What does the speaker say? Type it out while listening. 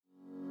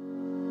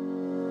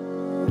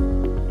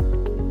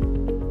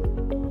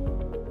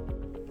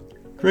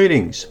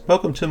Greetings,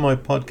 welcome to my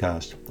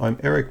podcast. I'm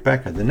Eric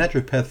Backer, the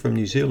naturopath from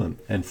New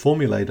Zealand and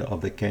formulator of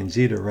the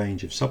Canzida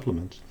range of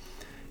supplements.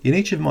 In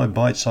each of my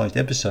bite-sized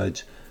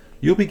episodes,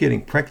 you'll be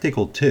getting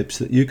practical tips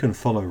that you can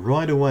follow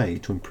right away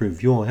to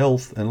improve your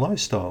health and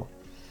lifestyle.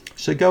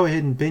 So go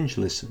ahead and binge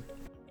listen.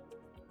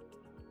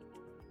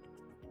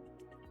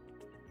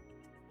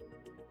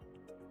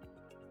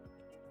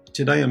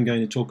 Today I'm going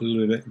to talk a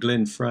little bit about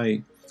Glenn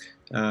Frey,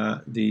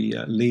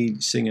 the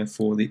lead singer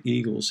for the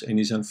Eagles, and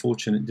his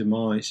unfortunate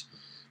demise.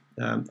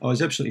 I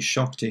was absolutely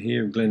shocked to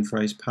hear Glenn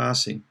Frey's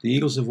passing. The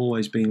Eagles have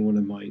always been one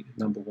of my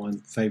number one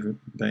favourite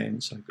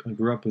bands. I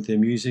grew up with their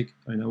music.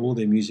 I know all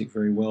their music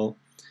very well.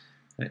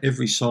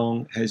 Every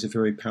song has a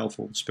very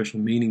powerful, special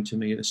meaning to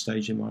me at a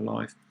stage in my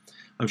life.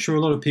 I'm sure a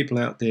lot of people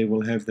out there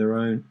will have their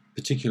own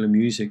particular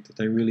music that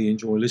they really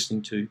enjoy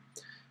listening to.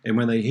 And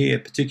when they hear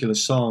particular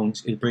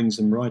songs, it brings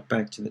them right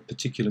back to that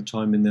particular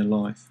time in their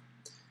life.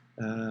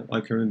 I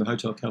can remember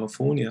Hotel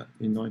California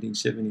in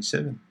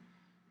 1977.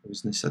 It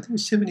was I think it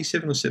was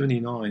 77 or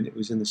 79. It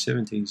was in the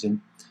 70s.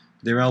 And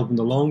their album,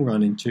 The Long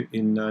Run, in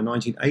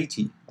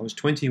 1980. I was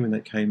 20 when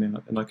that came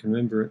out, and I can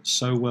remember it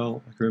so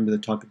well. I can remember the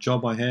type of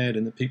job I had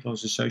and the people I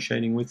was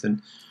associating with and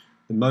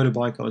the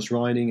motorbike I was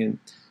riding. And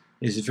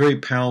there's a very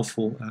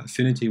powerful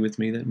affinity with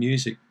me, that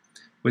music.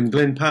 When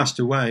Glenn passed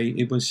away,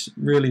 it was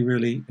really,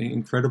 really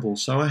incredible.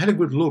 So I had a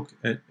good look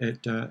at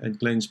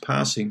Glenn's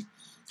passing,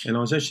 and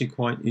I was actually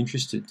quite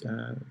interested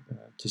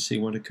to see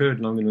what occurred,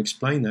 and I'm going to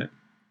explain that.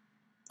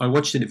 I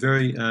watched a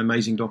very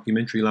amazing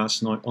documentary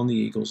last night on the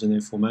Eagles and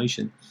their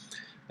formation,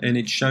 and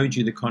it showed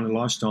you the kind of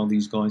lifestyle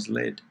these guys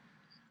led,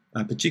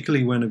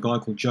 particularly when a guy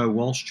called Joe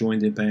Walsh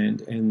joined their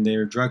band, and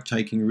their drug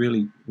taking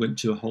really went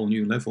to a whole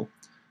new level.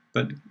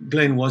 But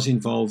Glenn was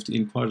involved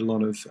in quite a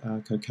lot of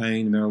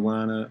cocaine,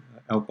 marijuana,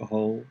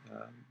 alcohol,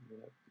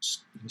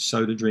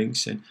 soda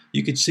drinks, and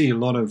you could see a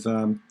lot of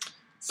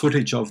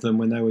footage of them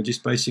when they were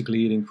just basically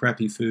eating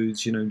crappy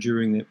foods,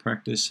 during their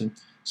practice. And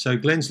so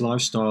Glenn's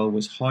lifestyle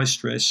was high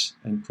stress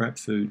and crap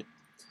food.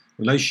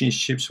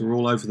 Relationships were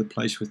all over the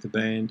place with the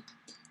band.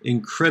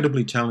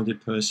 Incredibly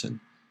talented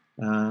person,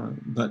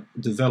 but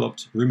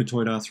developed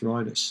rheumatoid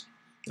arthritis.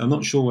 I'm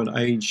not sure what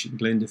age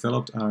Glenn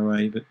developed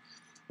RA, but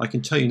I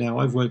can tell you now,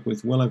 I've worked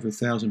with well over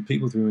 1,000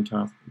 people with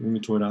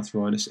rheumatoid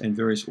arthritis and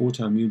various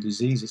autoimmune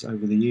diseases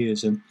over the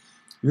years. And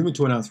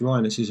rheumatoid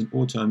arthritis is an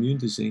autoimmune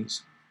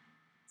disease.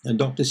 And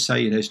doctors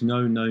say it has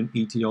no known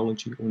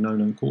etiology or no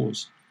known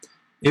cause.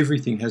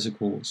 Everything has a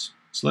cause.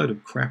 It's a load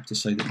of crap to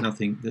say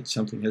that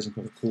something hasn't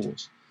got a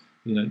cause.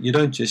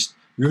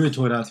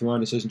 Rheumatoid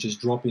arthritis doesn't just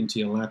drop into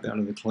your lap out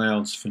of the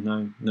clouds for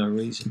no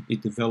reason.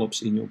 It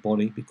develops in your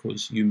body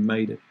because you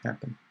made it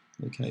happen.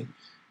 Okay,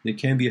 there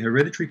can be a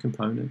hereditary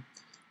component,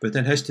 but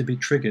that has to be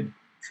triggered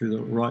through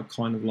the right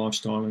kind of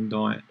lifestyle and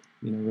diet,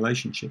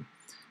 relationship.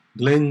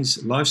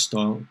 Glenn's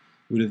lifestyle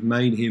would have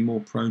made him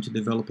more prone to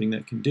developing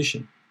that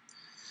condition.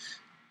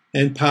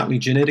 And partly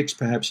genetics,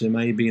 perhaps there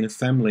may be in a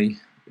family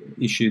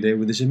issue there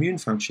with his immune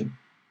function.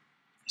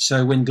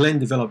 So when Glenn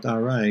developed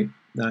RA,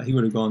 he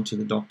would have gone to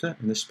the doctor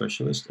and the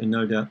specialist and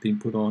no doubt been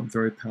put on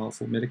very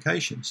powerful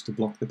medications to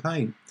block the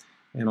pain.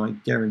 And I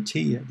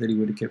guarantee you that he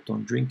would have kept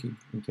on drinking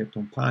and kept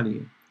on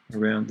partying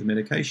around the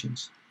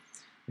medications.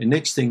 And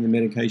next thing, the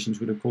medications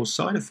would have caused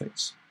side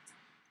effects.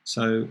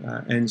 So,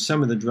 and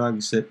some of the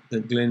drugs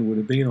that Glenn would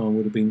have been on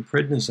would have been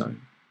prednisone.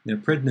 Now,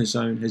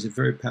 prednisone has a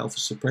very powerful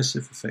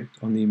suppressive effect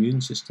on the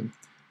immune system.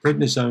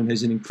 Prednisone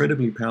has an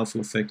incredibly powerful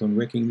effect on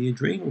wrecking the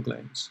adrenal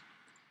glands.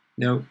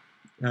 Now,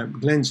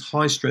 Glenn's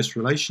high-stress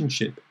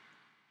relationship,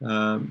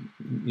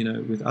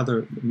 with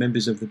other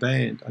members of the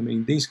band,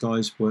 these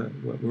guys were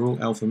all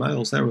alpha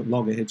males. They were at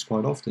loggerheads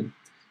quite often.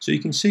 So you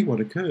can see what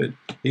occurred.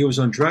 He was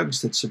on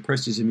drugs that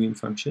suppressed his immune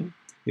function.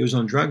 He was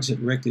on drugs that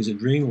wrecked his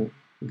adrenal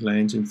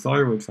glands and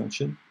thyroid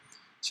function.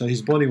 So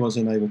his body was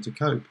unable to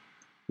cope.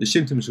 The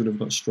symptoms would have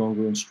got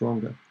stronger and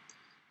stronger.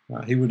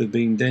 He would have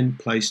been then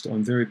placed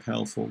on very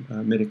powerful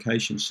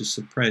medications to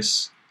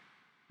suppress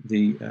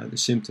the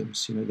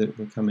symptoms, that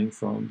were coming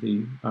from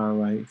the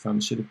RA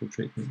pharmaceutical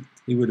treatment.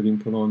 He would have been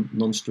put on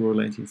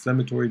non-steroidal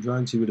anti-inflammatory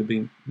drugs. He would have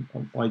been,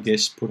 I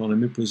guess, put on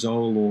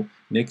omeprazole or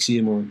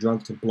Nexium or a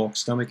drug to block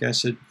stomach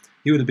acid.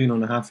 He would have been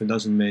on a half a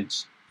dozen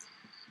meds.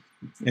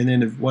 And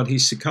then what he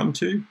succumbed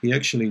to, he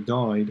actually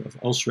died of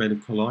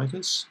ulcerative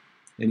colitis,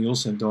 and he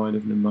also died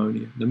of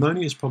pneumonia.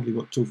 Pneumonia is probably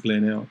what took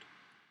Glenn out,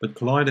 but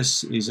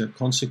colitis is a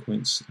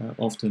consequence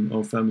often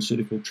of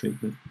pharmaceutical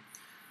treatment.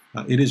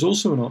 It is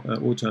also an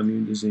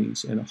autoimmune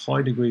disease, and a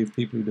high degree of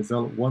people who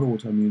develop one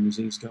autoimmune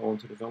disease go on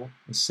to develop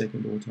a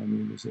second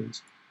autoimmune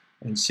disease.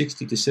 And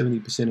 60 to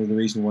 70% of the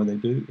reason why they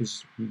do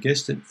is, you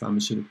guessed it,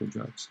 pharmaceutical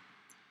drugs.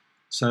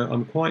 So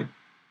I'm quite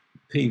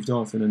peeved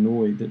off and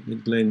annoyed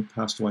that Glenn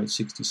passed away at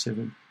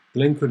 67.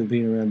 Glenn could have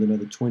been around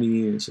another 20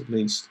 years at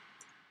least.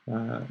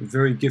 A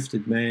very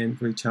gifted man,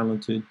 very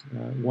talented,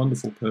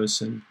 wonderful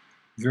person,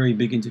 very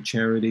big into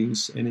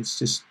charities, and it's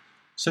just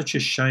such a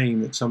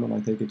shame that someone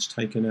like that gets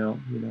taken out.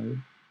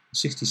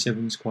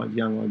 67 is quite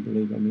young, I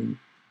believe.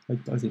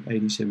 I think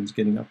 87 is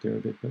getting up there a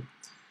bit, but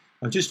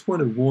I just want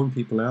to warn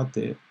people out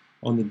there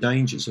on the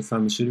dangers of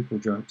pharmaceutical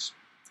drugs.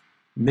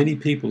 Many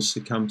people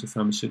succumb to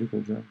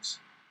pharmaceutical drugs,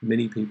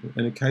 many people,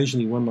 and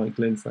occasionally one like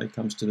Glenn Frey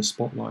comes to the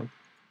spotlight.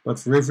 But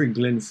for every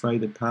Glenn Frey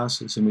that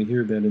passes, and we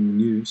hear about in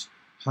the news,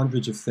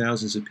 hundreds of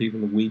thousands of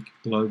people a week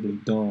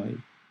globally die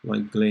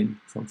like Glenn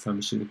from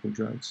pharmaceutical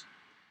drugs.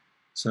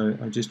 So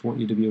I just want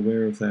you to be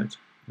aware of that,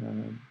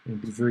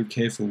 and be very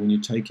careful when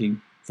you're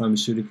taking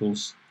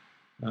pharmaceuticals,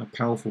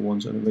 powerful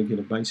ones, on a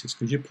regular basis,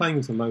 because you're playing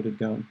with a loaded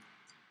gun.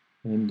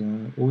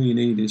 And all you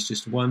need is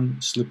just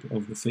one slip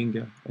of the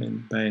finger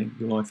and bang,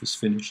 your life is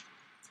finished.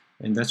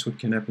 And that's what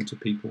can happen to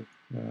people,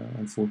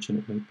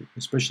 unfortunately,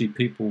 especially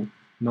people,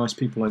 nice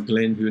people like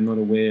Glenn, who are not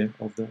aware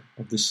of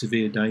the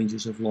severe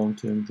dangers of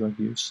long-term drug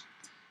use.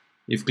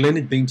 If Glenn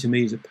had been to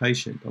me as a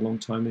patient a long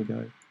time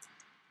ago,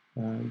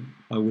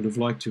 I would have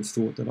liked to have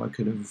thought that I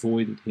could have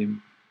avoided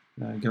him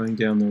going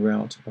down the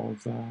route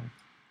of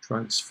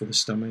drugs for the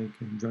stomach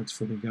and drugs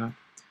for the gut.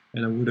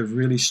 And I would have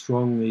really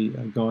strongly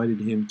guided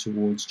him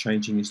towards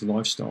changing his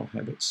lifestyle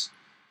habits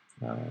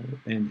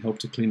and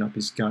helped to clean up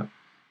his gut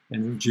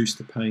and reduce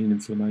the pain and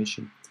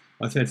inflammation.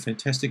 I've had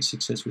fantastic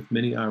success with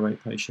many RA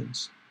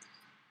patients.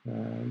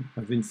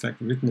 I've in fact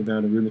written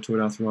about a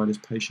rheumatoid arthritis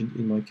patient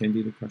in my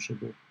Candida Crusher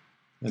book.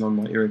 And on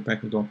my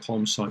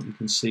ericbacker.com site, you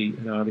can see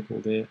an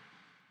article there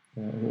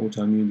on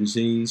autoimmune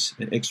disease,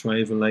 an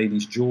x-ray of a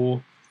lady's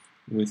jaw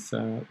with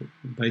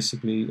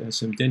basically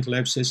some dental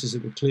abscesses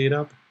that were cleared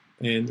up,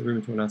 and the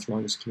rheumatoid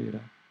arthritis cleared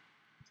up.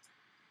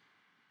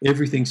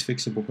 Everything's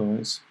fixable,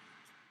 guys.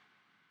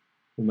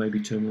 Or maybe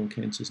terminal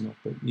cancer's not,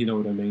 but you know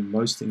what I mean.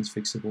 Most things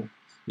fixable.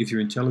 If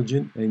you're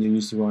intelligent and you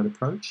use the right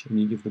approach and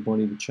you give the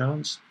body the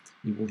chance,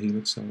 it will heal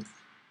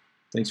itself.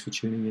 Thanks for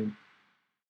tuning in.